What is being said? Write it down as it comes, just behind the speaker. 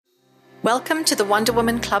Welcome to the Wonder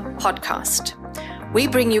Woman Club podcast. We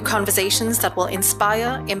bring you conversations that will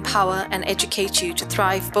inspire, empower, and educate you to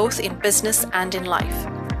thrive both in business and in life.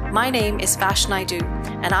 My name is Vash Naidu,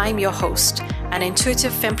 and I'm your host, an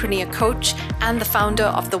intuitive fempreneur coach and the founder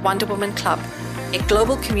of the Wonder Woman Club, a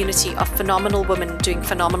global community of phenomenal women doing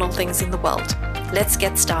phenomenal things in the world. Let's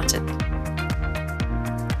get started.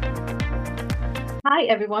 Hi,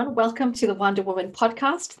 everyone. Welcome to the Wonder Woman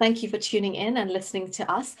podcast. Thank you for tuning in and listening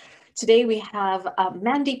to us. Today we have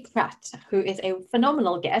Mandy Pratt, who is a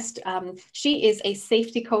phenomenal guest. She is a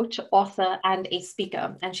safety coach, author, and a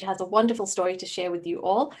speaker, and she has a wonderful story to share with you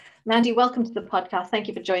all. Mandy, welcome to the podcast. Thank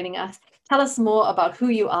you for joining us. Tell us more about who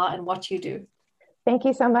you are and what you do. Thank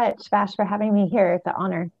you so much, Vash, for having me here. It's an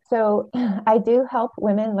honor. So I do help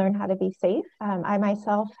women learn how to be safe. I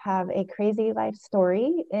myself have a crazy life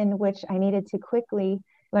story in which I needed to quickly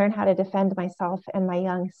learn how to defend myself and my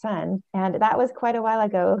young son. And that was quite a while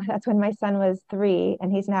ago. That's when my son was 3 and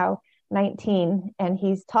he's now 19 and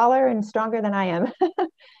he's taller and stronger than I am.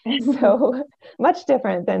 So much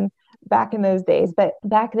different than back in those days. But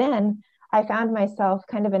back then, I found myself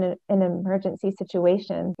kind of in an emergency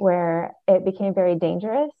situation where it became very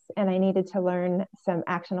dangerous and I needed to learn some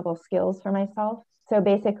actionable skills for myself. So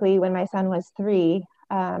basically, when my son was 3,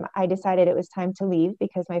 I decided it was time to leave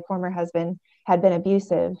because my former husband had been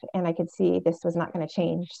abusive and I could see this was not going to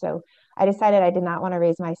change. So I decided I did not want to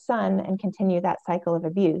raise my son and continue that cycle of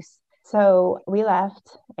abuse. So we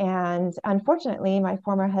left, and unfortunately, my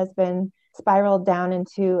former husband spiraled down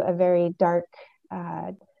into a very dark,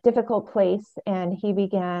 difficult place, and he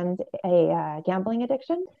began a gambling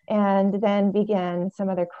addiction and then began some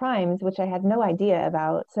other crimes which I had no idea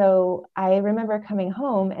about. So I remember coming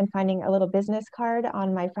home and finding a little business card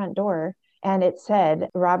on my front door, and it said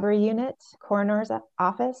robbery unit, coroner's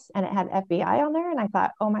office, and it had FBI on there. And I thought,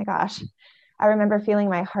 oh my gosh. I remember feeling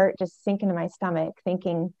my heart just sink into my stomach,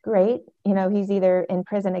 thinking, great, he's either in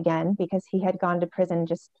prison again because he had gone to prison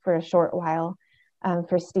just for a short while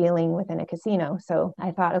for stealing within a casino. So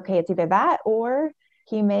I thought, okay, it's either that or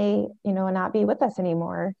he may, not be with us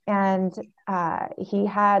anymore. And he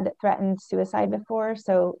had threatened suicide before,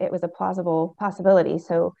 so it was a plausible possibility.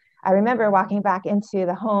 So I remember walking back into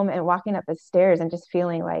the home and walking up the stairs and just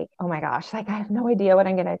feeling like, oh my gosh, like I have no idea what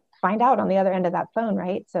I'm going to find out on the other end of that phone,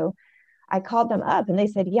 right? So I called them up and they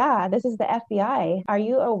said, yeah, this is the FBI. Are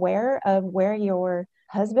you aware of where your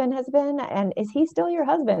husband has been? And is he still your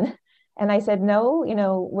husband? And I said, no,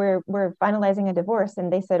 we're finalizing a divorce.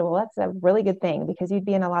 And they said, well, that's a really good thing because you'd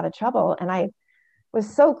be in a lot of trouble. And I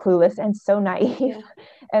was so clueless and so naive. Yeah.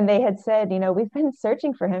 And they had said, we've been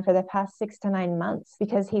searching for him for the past 6 to 9 months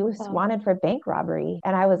because he was wanted for bank robbery.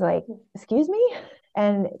 And I was like, excuse me?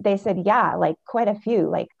 And they said, yeah, like quite a few,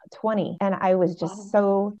 like 20. And I was just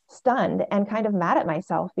so stunned and kind of mad at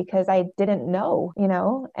myself because I didn't know,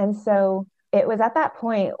 And so it was at that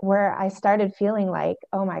point where I started feeling like,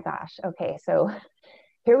 oh my gosh, okay, so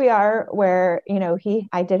here we are where,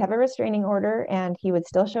 I did have a restraining order and he would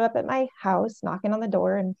still show up at my house, knocking on the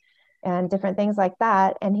door and different things like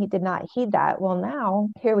that. And he did not heed that. Well, now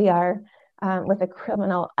here we are with a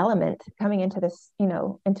criminal element coming into this,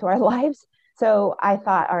 into our lives. So I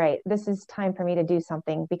thought, all right, this is time for me to do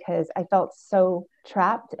something because I felt so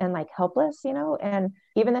trapped and like helpless, and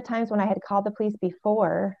even the times when I had called the police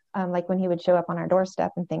before, like when he would show up on our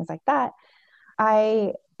doorstep and things like that,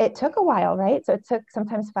 it took a while, right? So it took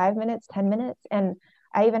sometimes 5 minutes, 10 minutes. And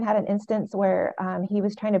I even had an instance where he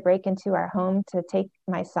was trying to break into our home to take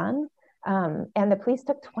my son. And the police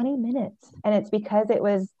took 20 minutes. And it's because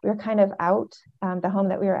we were kind of out. The home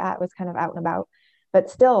that we were at was kind of out and about. But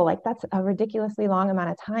still, like that's a ridiculously long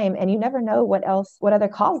amount of time. And you never know what other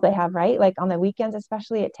calls they have, right? Like on the weekends,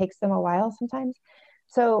 especially, it takes them a while sometimes.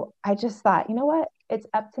 So I just thought, you know what? It's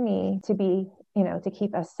up to me to be, to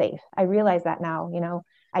keep us safe. I realize that now,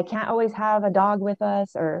 I can't always have a dog with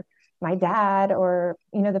us or my dad or,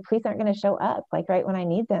 the police aren't going to show up like right when I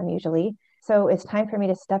need them usually. So it's time for me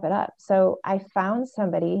to step it up. So I found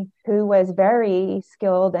somebody who was very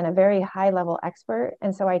skilled and a very high level expert.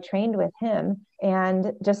 And so I trained with him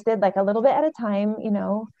and just did like a little bit at a time,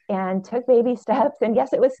 and took baby steps. And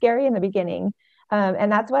yes, it was scary in the beginning.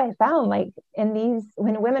 And that's what I found, like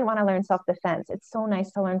when women want to learn self-defense, it's so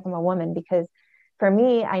nice to learn from a woman because for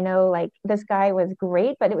me, I know like this guy was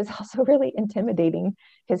great, but it was also really intimidating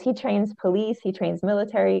because he trains police, he trains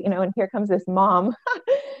military, and here comes this mom,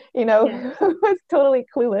 who was totally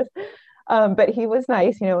clueless. But he was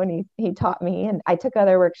nice, and he taught me, and I took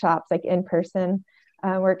other workshops, like in-person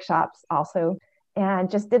workshops also.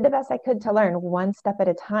 and just did the best I could to learn one step at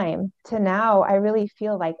a time, to now I really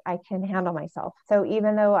feel like I can handle myself. So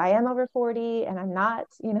even though I am over 40 and I'm not,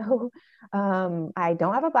 I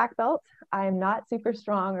don't have a black belt, I'm not super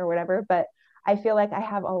strong or whatever, but I feel like I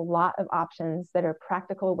have a lot of options that are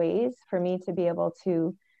practical ways for me to be able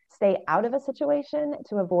to stay out of a situation,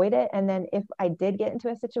 to avoid it. And then if I did get into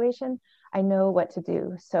a situation, I know what to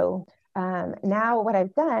do. So now what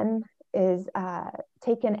I've done is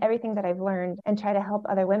taken everything that I've learned and try to help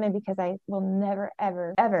other women, because I will never,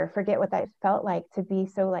 ever, ever forget what that felt like to be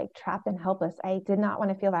so like trapped and helpless. I did not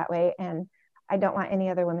want to feel that way. And I don't want any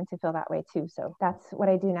other women to feel that way too. So that's what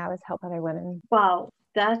I do now, is help other women. Wow,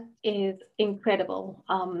 that is incredible.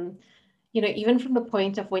 Even from the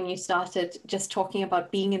point of when you started just talking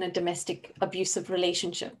about being in a domestic abusive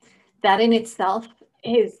relationship, that in itself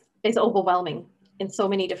is overwhelming in so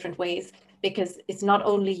many different ways, because it's not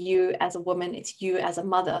only you as a woman, it's you as a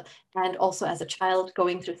mother and also as a child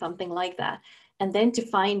going through something like that. And then to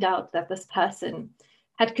find out that this person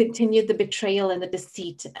had continued the betrayal and the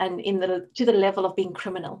deceit and to the level of being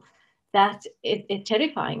criminal, that it's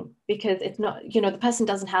terrifying, because it's not, the person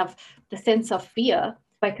doesn't have the sense of fear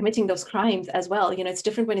by committing those crimes as well. It's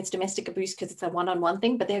different when it's domestic abuse because it's a one-on-one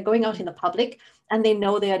thing, but they're going out in the public and they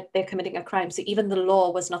know they're committing a crime. So even the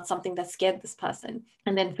law was not something that scared this person.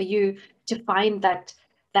 And then for you to find that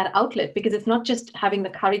outlet, because it's not just having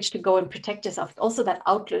the courage to go and protect yourself, it's also that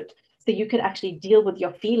outlet so you could actually deal with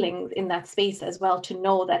your feelings in that space as well, to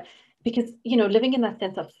know that, because living in that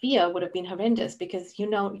sense of fear would have been horrendous, because you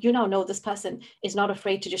now know this person is not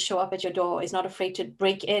afraid to just show up at your door, is not afraid to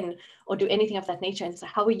break in or do anything of that nature. And so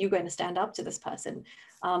how are you going to stand up to this person?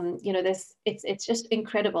 It's just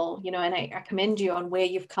incredible, and I commend you on where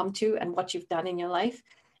you've come to and what you've done in your life.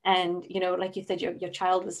 And like you said, your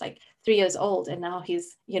child was like 3 years old, and now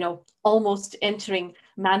he's almost entering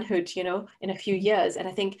manhood in a few years. And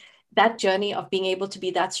I think that journey of being able to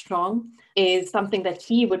be that strong is something that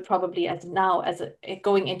he would probably,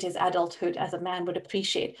 going into his adulthood as a man, would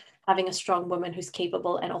appreciate, having a strong woman who's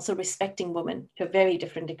capable and also respecting women to a very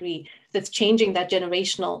different degree. That's changing that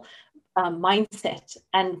generational mindset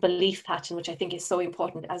and belief pattern, which I think is so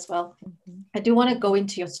important as well. Mm-hmm. I do want to go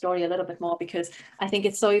into your story a little bit more, because I think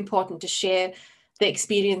it's so important to share the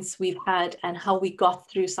experience we've had and how we got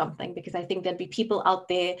through something, because I think there'd be people out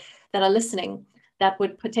there that are listening that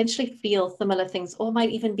would potentially feel similar things, or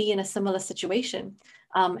might even be in a similar situation,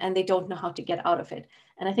 and they don't know how to get out of it.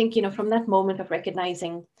 And I think, from that moment of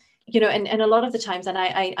recognizing, and a lot of the times, and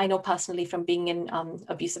I know personally from being in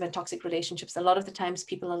abusive and toxic relationships, a lot of the times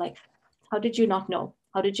people are like, how did you not know?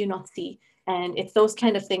 How did you not see? And it's those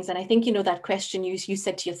kind of things. And I think, that question you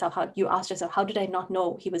said to yourself, you asked yourself, how did I not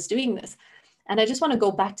know he was doing this? And I just want to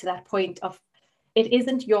go back to that point of, it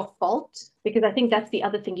isn't your fault, because I think that's the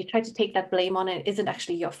other thing. You try to take that blame on it. It isn't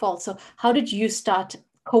actually your fault. So how did you start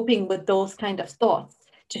coping with those kind of thoughts,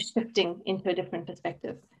 to shifting into a different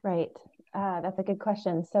perspective? Right. That's a good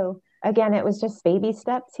question. So again, it was just baby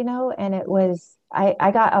steps, and it was,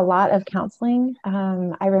 I got a lot of counseling.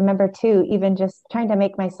 I remember too, even just trying to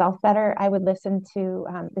make myself better, I would listen to,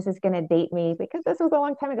 this is going to date me because this was a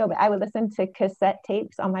long time ago, but I would listen to cassette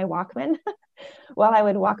tapes on my Walkman while I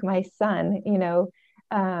would walk my son, and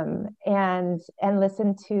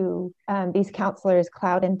listen to these counselors,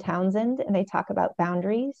 Cloud and Townsend, and they talk about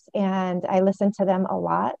boundaries, and I listen to them a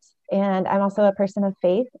lot. And I'm also a person of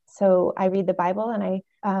faith, so I read the Bible, and I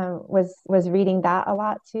was reading that a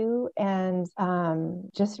lot too, and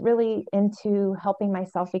just really into helping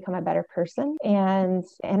myself become a better person. And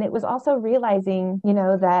it was also realizing,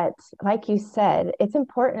 that, like you said, it's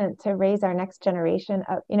important to raise our next generation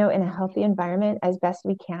up, in a healthy environment as best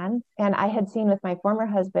we can. And I had seen with my former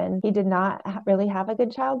husband, he did not really have a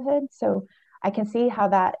good childhood, so I can see how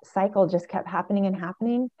that cycle just kept happening and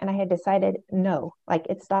happening. And I had decided, no, like,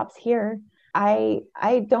 it stops here. I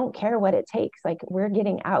don't care what it takes. Like, we're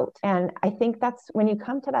getting out. And I think that's when you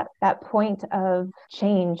come to that point of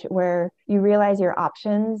change where you realize your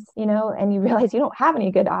options, and you realize you don't have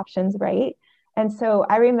any good options, right? And so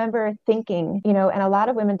I remember thinking, and a lot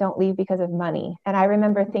of women don't leave because of money. And I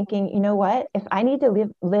remember thinking, you know what, if I need to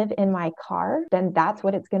live in my car, then that's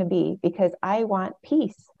what it's going to be, because I want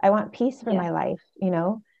peace. I want peace for my life,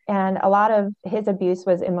 And a lot of his abuse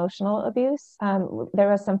was emotional abuse. There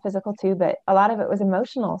was some physical too, but a lot of it was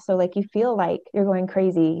emotional. So like, you feel like you're going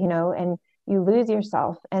crazy, and you lose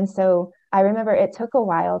yourself. And so I remember it took a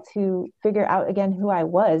while to figure out again who I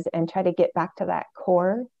was and try to get back to that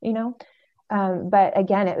core, But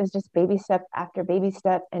again, it was just baby step after baby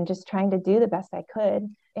step, and just trying to do the best I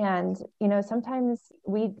could. And, sometimes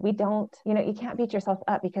we don't, you can't beat yourself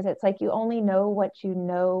up, because it's like, you only know what you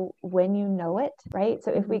know when you know it, right?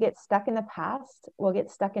 So if we get stuck in the past, we'll get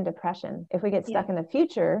stuck in depression. If we get stuck in the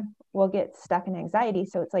future, we'll get stuck in anxiety.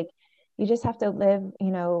 So it's like, you just have to live,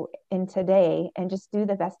 in today, and just do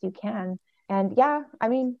the best you can. And yeah, I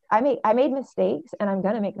mean, I made mistakes, and I'm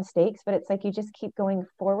going to make mistakes, but it's like, you just keep going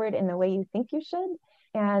forward in the way you think you should.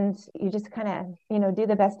 And you just kind of, do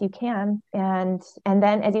the best you can. And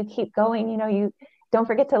then as you keep going, you don't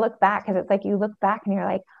forget to look back, because it's like, you look back and you're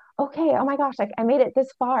like, okay, oh my gosh, like I made it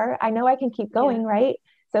this far. I know I can keep going, right?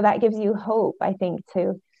 So that gives you hope, I think,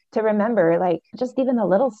 to remember, like, just even the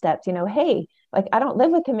little steps, hey, like, I don't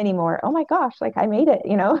live with him anymore. Oh my gosh, like I made it,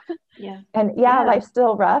 And life's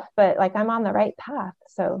still rough, but like, I'm on the right path.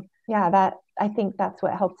 So yeah, I think that's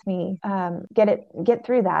what helped me get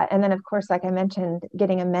through that. And then, of course, like I mentioned,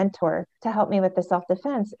 getting a mentor to help me with the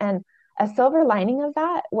self-defense. And a silver lining of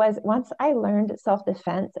that was, once I learned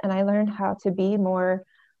self-defense and I learned how to be more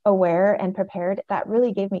aware and prepared, that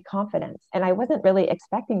really gave me confidence. And I wasn't really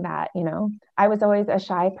expecting that. I was always a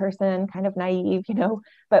shy person, kind of naive,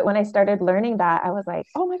 but when I started learning that, I was like,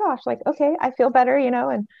 oh my gosh, like, okay, I feel better,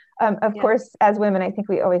 and of course, as women, I think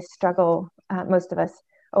we always struggle, most of us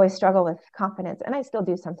always struggle with confidence. And I still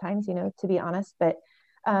do sometimes, to be honest, but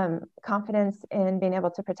confidence in being able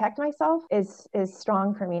to protect myself is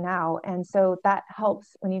strong for me now. And so that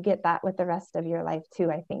helps when you get that with the rest of your life too,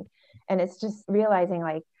 I think. And it's just realizing,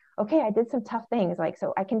 like, okay, I did some tough things, like,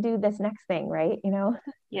 so I can do this next thing, right?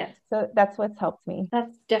 Yes. So that's what's helped me.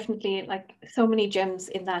 That's definitely, like, so many gems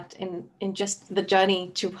in that, in just the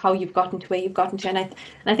journey to how you've gotten to where you've gotten to. And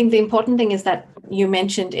I think the important thing is that you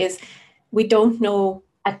mentioned is, we don't know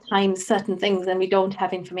at times certain things, and we don't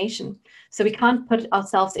have information. So we can't put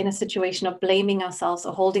ourselves in a situation of blaming ourselves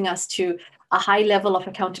or holding us to a high level of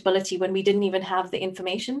accountability when we didn't even have the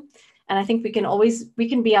information. And I think we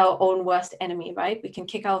can be our own worst enemy, right? We can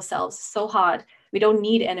kick ourselves so hard. We don't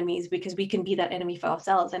need enemies, because we can be that enemy for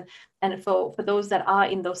ourselves. And for those that are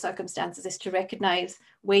in those circumstances, is to recognize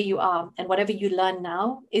where you are, and whatever you learn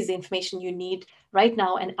now is the information you need right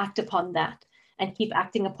now, and act upon that, and keep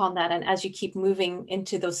acting upon that. And as you keep moving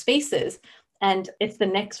into those spaces, and it's the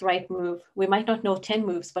next right move, we might not know 10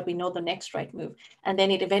 moves, but we know the next right move. And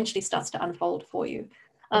then it eventually starts to unfold for you.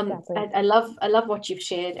 Exactly. I love what you've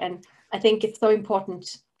shared. And I think it's so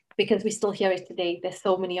important, because we still hear it today. There's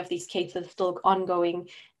so many of these cases still ongoing,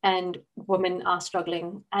 and women are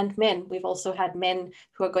struggling, and men. We've also had men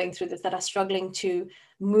who are going through this, that are struggling to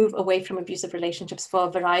move away from abusive relationships for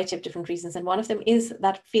a variety of different reasons. And one of them is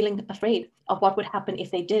that feeling afraid of what would happen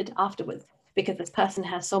if they did afterwards, because this person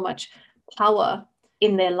has so much power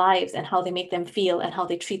in their lives, and how they make them feel, and how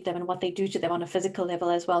they treat them, and what they do to them on a physical level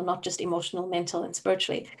as well, not just emotional, mental, and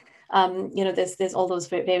spiritually. There's all those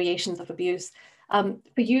variations of abuse.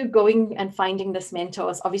 For you, going and finding this mentor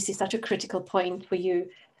was obviously such a critical point for you.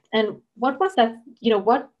 And what was that,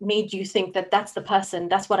 what made you think that that's the person,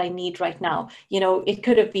 that's what I need right now? It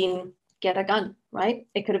could have been get a gun, right?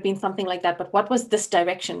 It could have been something like that. But what was this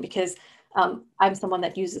direction? Because I'm someone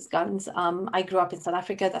that uses guns. I grew up in South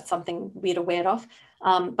Africa. That's something we're aware of.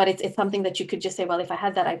 But it's something that you could just say, well, if I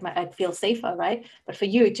had that, I'd feel safer, right? But for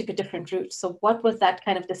you, it took a different route. So what was that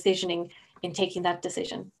kind of decisioning in taking that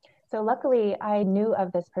decision? So luckily, I knew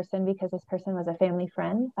of this person, because this person was a family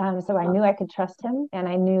friend. So I knew I could trust him, and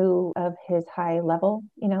I knew of his high level,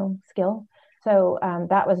 skill. So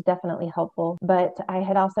that was definitely helpful. But I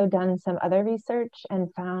had also done some other research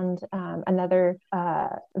and found another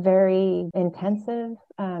very intensive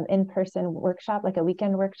in-person workshop, like a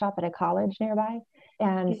weekend workshop at a college nearby.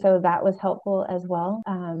 And so that was helpful as well.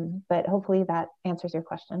 But hopefully that answers your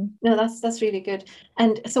question. No, that's really good.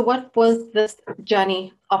 And so what was this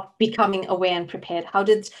journey of becoming aware and prepared? How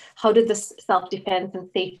did this self-defense and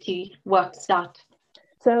safety work start?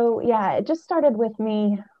 So yeah, it just started with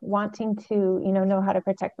me wanting to, know how to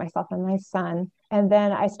protect myself and my son. And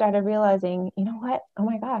then I started realizing, you know what? Oh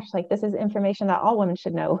my gosh, like, this is information that all women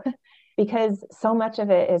should know. Because so much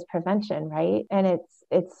of it is prevention, right? And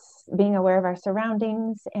it's being aware of our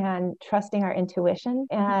surroundings and trusting our intuition,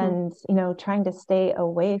 and trying to stay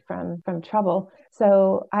away from trouble.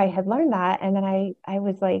 So I had learned that, and then I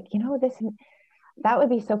was like, that would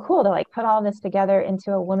be so cool to, like, put all this together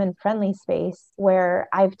into a woman-friendly space, where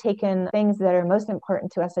I've taken things that are most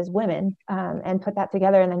important to us as women, and put that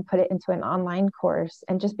together, and then put it into an online course,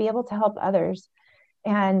 and just be able to help others.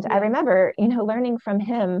 And I remember, learning from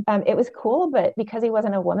him, it was cool, but because he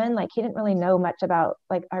wasn't a woman, like, he didn't really know much about,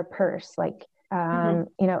 like, our purse. Like,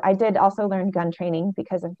 I did also learn gun training,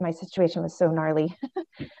 because of my situation was so gnarly.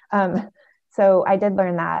 So I did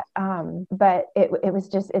learn that. But it was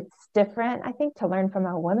just, it's different, I think, to learn from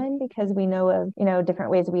a woman, because we know of,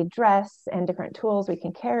 different ways we dress and different tools we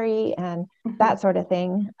can carry and that sort of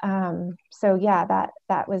thing. So yeah,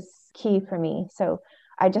 that was key for me. So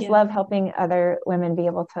I just love helping other women be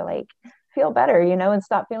able to like feel better, and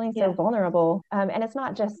stop feeling so vulnerable. And it's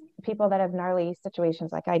not just people that have gnarly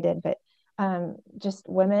situations like I did, but just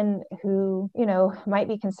women who, might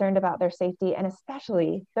be concerned about their safety. And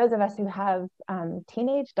especially those of us who have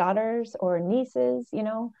teenage daughters or nieces,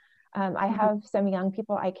 I have some young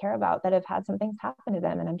people I care about that have had some things happen to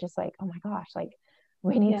them. And I'm just like, oh my gosh, like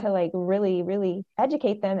we need to like really, really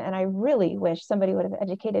educate them. And I really wish somebody would have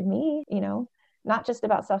educated me, not just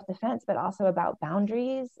about self-defense, but also about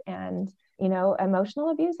boundaries and, emotional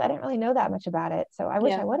abuse. I didn't really know that much about it. So I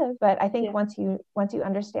wish I would have, but I think once you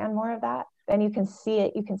understand more of that, then you can see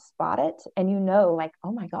it, you can spot it, and like,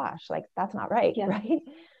 oh my gosh, like that's not right. Right.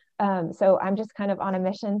 So I'm just kind of on a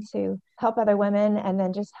mission to help other women, and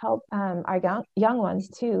then just help our young ones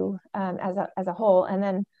too, as a whole. And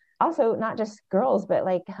then also not just girls, but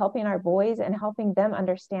like helping our boys and helping them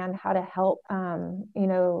understand how to help,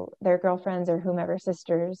 their girlfriends or whomever,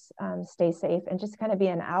 sisters, stay safe, and just kind of be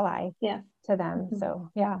an ally to them. So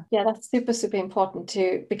yeah, that's super, super important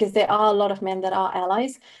too, because there are a lot of men that are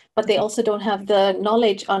allies, but they also don't have the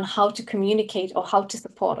knowledge on how to communicate or how to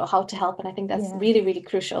support or how to help. And I think that's really, really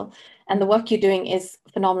crucial. And the work you're doing is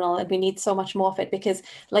phenomenal, and we need so much more of it, because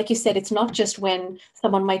like you said, it's not just when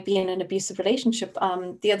someone might be in an abusive relationship.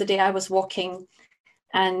 The other day I was walking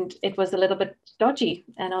and it was a little bit dodgy,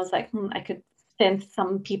 and I was like, I could sense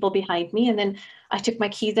some people behind me. And then I took my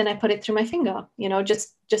keys and I put it through my finger,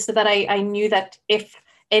 just so that I knew that if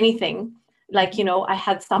anything, like, I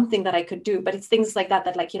had something that I could do. But it's things like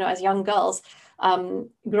that, like, as young girls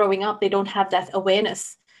growing up, they don't have that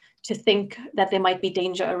awareness to think that there might be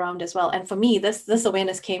danger around as well. And for me, this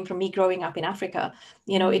awareness came from me growing up in Africa.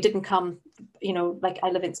 It didn't come, like I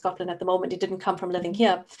live in Scotland at the moment, it didn't come from living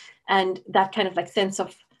here. And that kind of like sense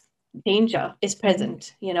of danger is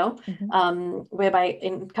present, whereby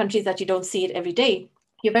in countries that you don't see it every day,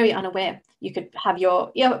 you're very unaware. You could have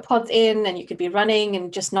your earpods in and you could be running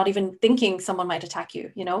and just not even thinking someone might attack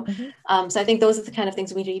you, So I think those are the kind of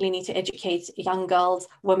things we really need to educate young girls,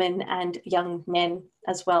 women, and young men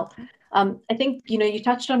as well. I think, you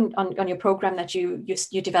touched on your program that you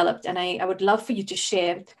developed, and I would love for you to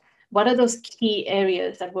share what are those key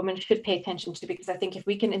areas that women should pay attention to, because I think if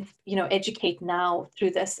we can, educate now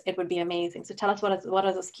through this, it would be amazing. So tell us what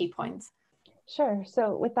are those key points? Sure.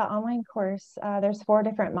 So with the online course, there's 4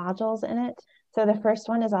 different modules in it. So the first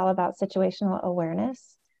one is all about situational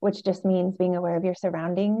awareness, which just means being aware of your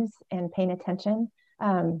surroundings and paying attention.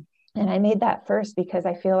 And I made that first because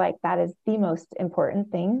I feel like that is the most important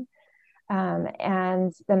thing.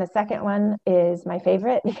 And then the second one is my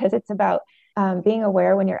favorite, because it's about being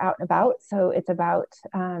aware when you're out and about. So it's about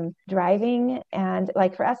driving. And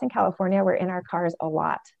like for us in California, we're in our cars a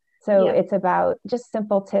lot. So it's about just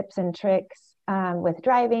simple tips and tricks with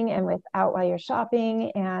driving and out while you're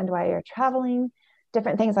shopping and while you're traveling,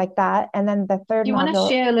 different things like that. And then the third module. Do you want to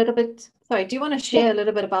share a little bit? Sorry, do you want to share a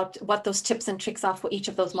little bit about what those tips and tricks are for each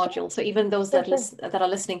of those modules? So even those that are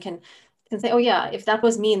listening can say, oh yeah, if that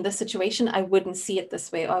was me in this situation, I wouldn't see it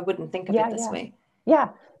this way, or I wouldn't think of it this way. Yeah.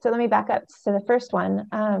 So let me back up. So the first one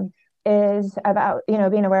is about,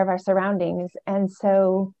 being aware of our surroundings. And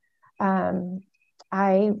so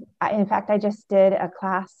I in fact, I just did a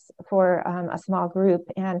class for a small group,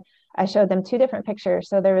 and I showed them 2 different pictures.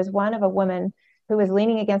 So there was one of a woman who was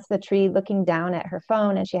leaning against the tree, looking down at her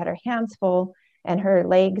phone, and she had her hands full and her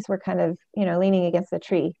legs were kind of, leaning against the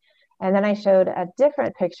tree. And then I showed a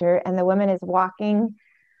different picture, and the woman is walking,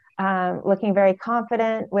 looking very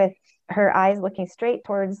confident, with her eyes looking straight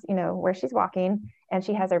towards, where she's walking. And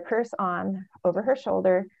she has her purse on over her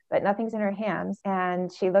shoulder, but nothing's in her hands.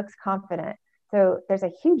 And she looks confident. So there's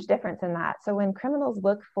a huge difference in that. So when criminals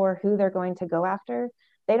look for who they're going to go after,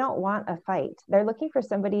 they don't want a fight. They're looking for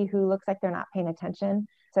somebody who looks like they're not paying attention.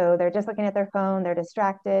 So they're just looking at their phone, they're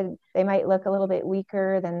distracted. They might look a little bit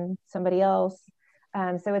weaker than somebody else.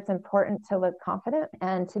 So it's important to look confident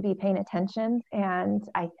and to be paying attention. And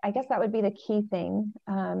I guess that would be the key thing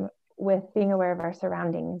with being aware of our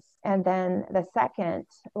surroundings. And then the second,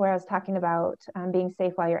 where I was talking about being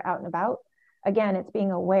safe while you're out and about, again, it's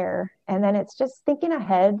being aware. And then it's just thinking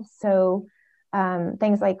ahead. So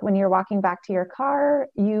things like when you're walking back to your car,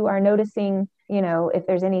 you are noticing, if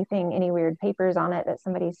there's anything, any weird papers on it that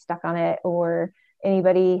somebody's stuck on it, or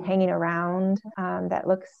anybody hanging around that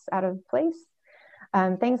looks out of place,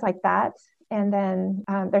 things like that. And then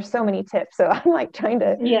there's so many tips. So I'm like trying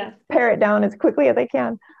to pare it down as quickly as I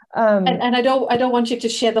can. And I don't want you to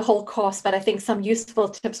share the whole course, but I think some useful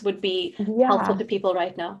tips would be helpful Yeah, to people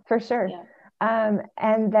right now. for sure. Yeah.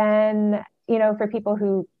 And then, for people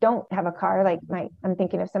who don't have a car, like I'm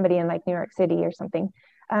thinking of somebody in like New York City or something.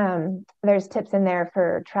 There's tips in there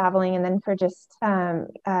for traveling, and then for just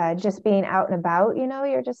being out and about,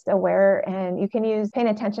 you're just aware, and you can use paying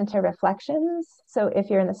attention to reflections. So if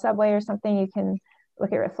you're in the subway or something, you can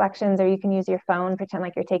look at reflections, or you can use your phone, pretend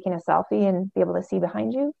like you're taking a selfie and be able to see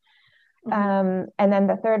behind you. And then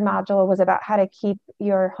the third module was about how to keep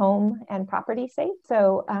your home and property safe.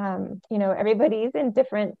 So, everybody's in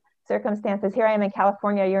different circumstances. Here I am in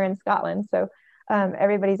California, you're in Scotland. So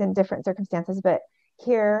everybody's in different circumstances. But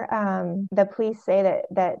here, the police say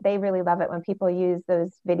that they really love it when people use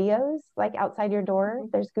those videos like outside your door.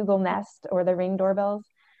 There's Google Nest or the Ring doorbells.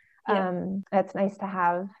 That's nice to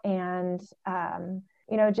have. And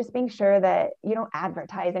just being sure that you don't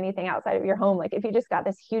advertise anything outside of your home. Like if you just got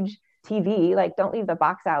this huge TV, like don't leave the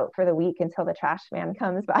box out for the week until the trash man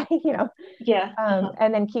comes by, Yeah.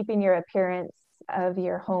 And then keeping your appearance of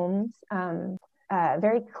your homes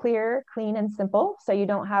very clear, clean, and simple. So you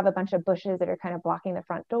don't have a bunch of bushes that are kind of blocking the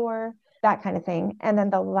front door, that kind of thing. And then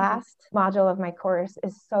the last module of my course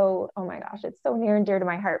is oh my gosh, it's so near and dear to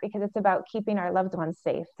my heart because it's about keeping our loved ones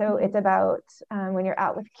safe. So it's about when you're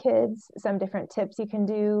out with kids, some different tips you can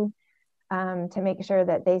do to make sure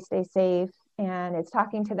that they stay safe. And it's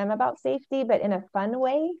talking to them about safety, but in a fun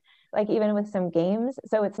way, like even with some games.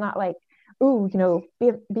 So it's not like, ooh,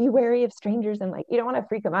 be wary of strangers, and like you don't want to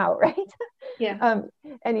freak them out, right? Yeah.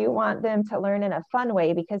 And you want them to learn in a fun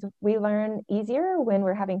way because we learn easier when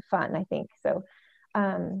we're having fun, I think. So,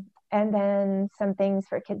 and then some things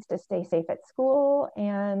for kids to stay safe at school,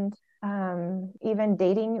 and even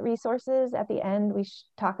dating resources. At the end, we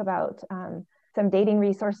talk about some dating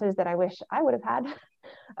resources that I wish I would have had.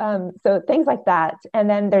 So things like that. And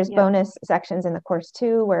then there's bonus sections in the course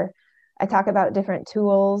too, where I talk about different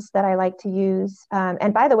tools that I like to use.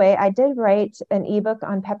 And by the way, I did write an ebook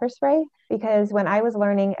on pepper spray because when I was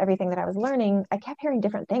learning everything that I was learning, I kept hearing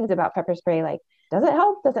different things about pepper spray. Like, does it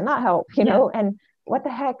help? Does it not help? And what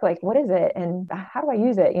the heck? Like, what is it? And how do I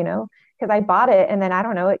use it? Because I bought it and then I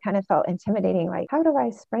don't know, it kind of felt intimidating. Like, how do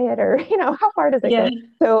I spray it? Or, how far does it go?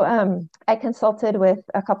 So I consulted with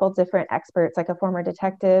a couple different experts, like a former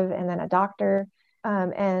detective and then a doctor.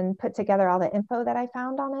 And put together all the info that I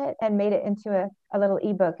found on it and made it into a little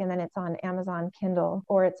ebook. And then it's on Amazon Kindle,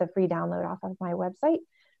 or it's a free download off of my website.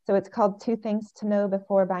 So it's called 2 Things to Know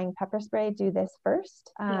Before Buying Pepper Spray. Do this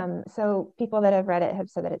first. So people that have read it have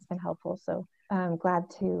said that it's been helpful. So I'm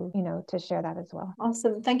glad to share that as well.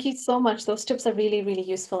 Awesome. Thank you so much. Those tips are really, really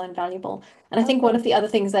useful and valuable. And I think one of the other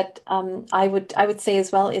things that I would say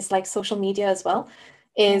as well is like social media as well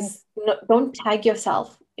is don't tag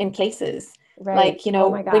yourself in places. Right.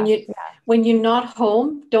 Like, when you're not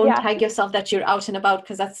home, don't tag yourself that you're out and about,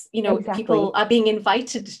 because that's, people are being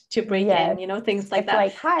invited to break in, things like it's that.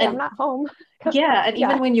 Like, hi, I'm not home. And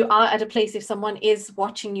even when you are at a place, if someone is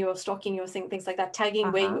watching you or stalking you or things like that,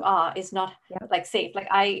 tagging where you are is not like safe. Like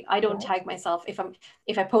I don't tag myself.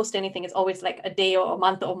 If I post anything, it's always like a day or a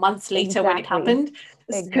month or months later when it happened,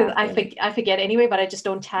 because I forget anyway, but I just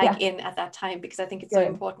don't tag in at that time because I think it's so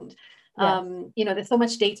important. There's so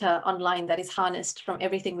much data online that is harnessed from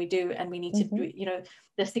everything we do, and we need to do,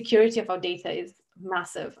 the security of our data is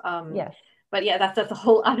massive. But that's a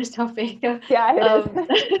whole other topic.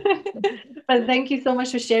 But thank you so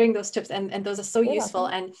much for sharing those tips, and those are so useful.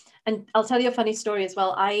 And I'll tell you a funny story as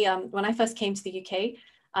well. When I first came to the UK,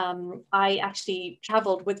 I actually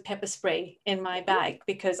traveled with pepper spray in my bag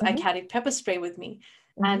because I carried pepper spray with me.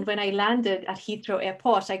 And when I landed at Heathrow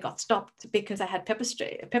Airport, I got stopped because I had pepper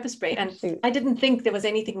spray. And I didn't think there was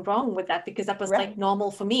anything wrong with that because that was like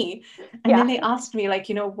normal for me. And then they asked me like,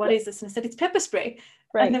 what is this? And I said, it's pepper spray.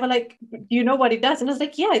 And they were like, do you know what it does? And I was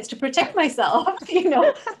like, yeah, it's to protect myself,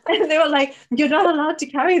 And they were like, you're not allowed to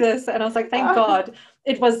carry this. And I was like, thank God.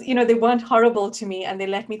 It was, they weren't horrible to me and they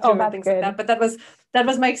let me through and things like that. But that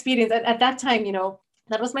was my experience. And at that time,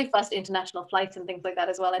 that was my first international flight and things like that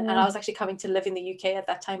as well. And I was actually coming to live in the UK at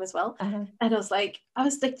that time as well. And I was like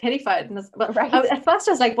terrified. And at first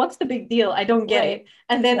I was like, what's the big deal? I don't get it.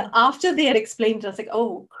 And then after they had explained it, I was like,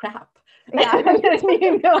 oh crap.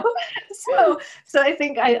 So I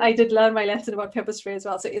think I did learn my lesson about pepper spray as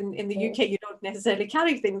well. So in the UK, you don't necessarily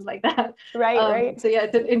carry things like that. Right. So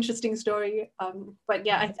it's an interesting story. But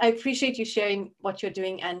I appreciate you sharing what you're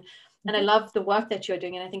doing. And And I love the work that you're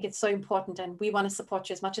doing. And I think it's so important. And we want to support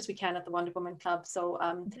you as much as we can at the Wonder Woman Club. So,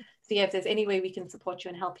 so yeah, if there's any way we can support you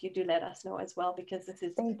and help you, do let us know as well, because this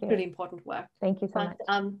is really important work. Thank you so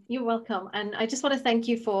much. You're welcome. And I just want to thank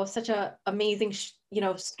you for such an amazing,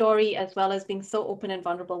 story, as well as being so open and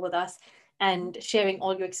vulnerable with us and sharing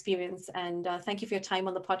all your experience. And thank you for your time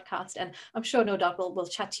on the podcast. And I'm sure, no doubt, we'll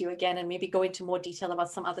chat to you again and maybe go into more detail about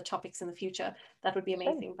some other topics in the future. That would be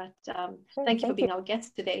amazing. Sure. But thank you for being our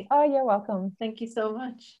guest today. Oh, you're welcome. Thank you so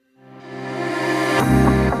much.